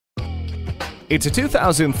It's a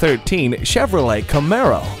 2013 Chevrolet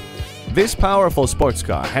Camaro. This powerful sports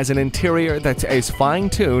car has an interior that's as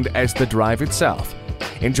fine-tuned as the drive itself.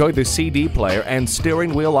 Enjoy the CD player and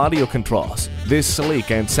steering wheel audio controls. This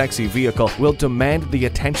sleek and sexy vehicle will demand the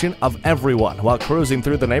attention of everyone while cruising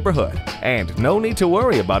through the neighborhood. And no need to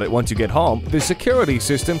worry about it once you get home, the security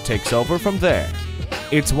system takes over from there.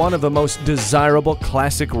 It's one of the most desirable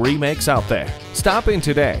classic remakes out there. Stop in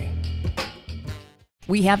today.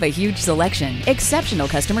 We have a huge selection, exceptional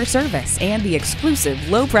customer service, and the exclusive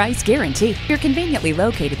low price guarantee. You're conveniently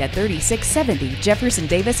located at 3670 Jefferson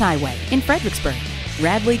Davis Highway in Fredericksburg.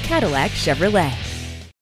 Radley Cadillac Chevrolet.